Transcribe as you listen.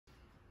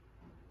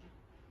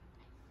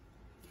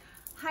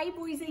Hi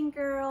boys and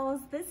girls,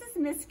 this is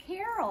Miss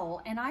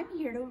Carol and I'm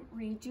here to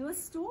read you a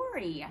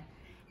story.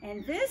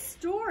 And this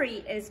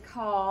story is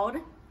called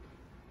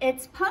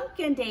It's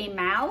Pumpkin Day,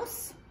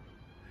 Mouse.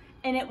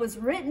 And it was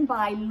written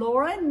by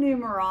Laura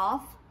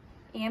Numeroff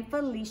and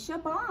Felicia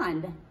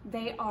Bond.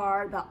 They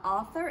are the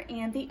author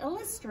and the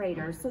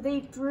illustrator. So they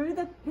drew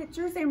the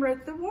pictures and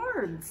wrote the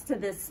words to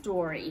this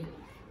story.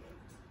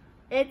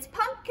 It's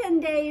Pumpkin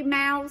Day,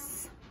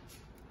 Mouse.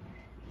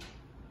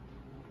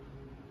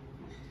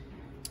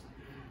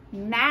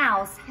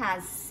 Mouse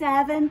has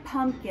 7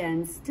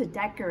 pumpkins to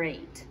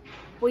decorate.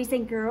 Boys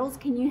and girls,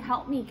 can you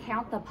help me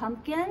count the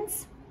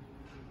pumpkins?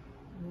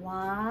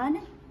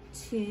 1,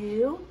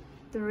 2,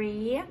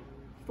 3,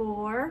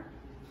 4,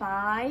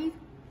 5,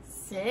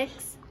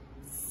 6,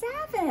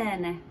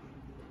 7.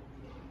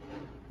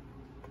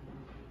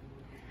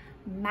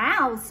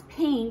 Mouse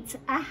paints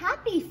a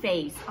happy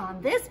face on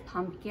this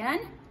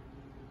pumpkin.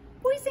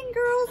 Boys and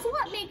girls,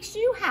 what makes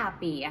you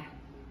happy?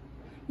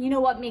 You know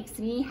what makes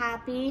me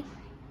happy?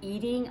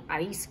 Eating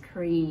ice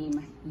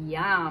cream.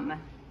 Yum.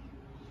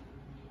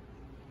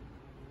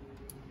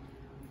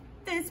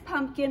 This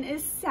pumpkin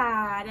is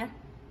sad.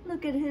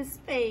 Look at his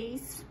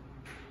face.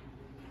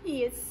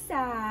 He is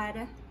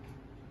sad.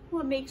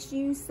 What makes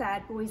you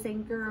sad, boys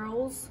and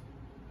girls?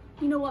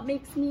 You know what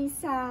makes me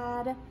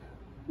sad?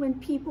 When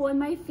people in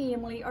my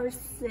family are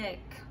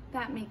sick.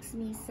 That makes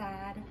me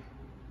sad.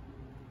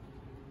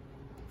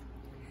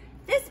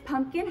 This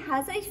pumpkin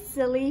has a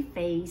silly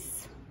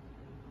face.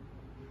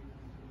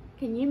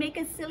 Can you make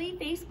a silly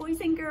face,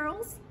 boys and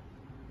girls?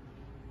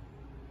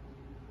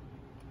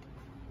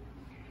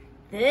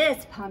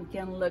 This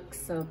pumpkin looks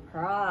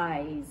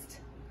surprised.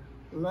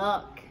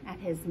 Look at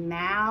his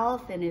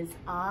mouth and his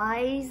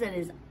eyes and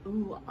his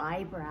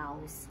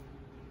eyebrows.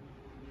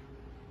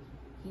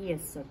 He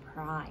is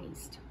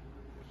surprised.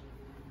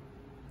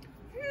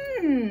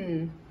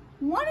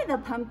 One of the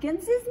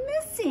pumpkins is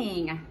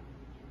missing.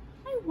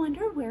 I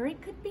wonder where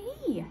it could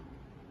be.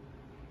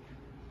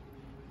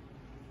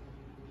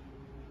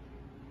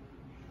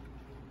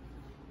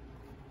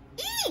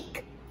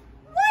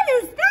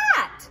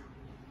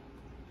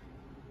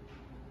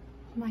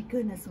 My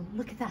goodness,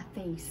 look at that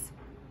face.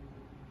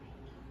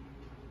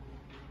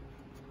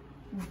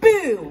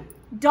 Boo!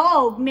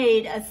 Dog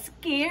made a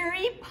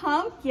scary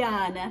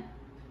pumpkin.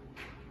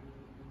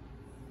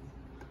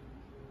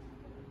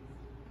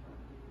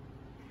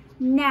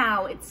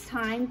 Now it's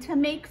time to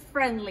make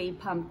friendly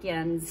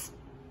pumpkins.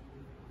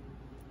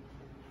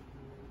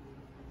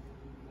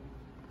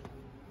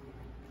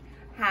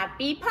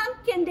 Happy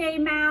Pumpkin Day,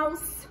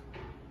 Mouse.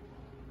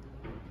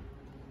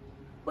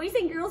 Boys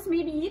and girls,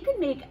 maybe you can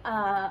make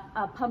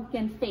a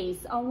pumpkin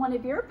face on one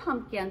of your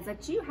pumpkins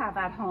that you have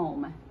at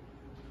home.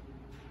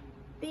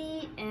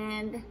 The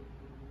end.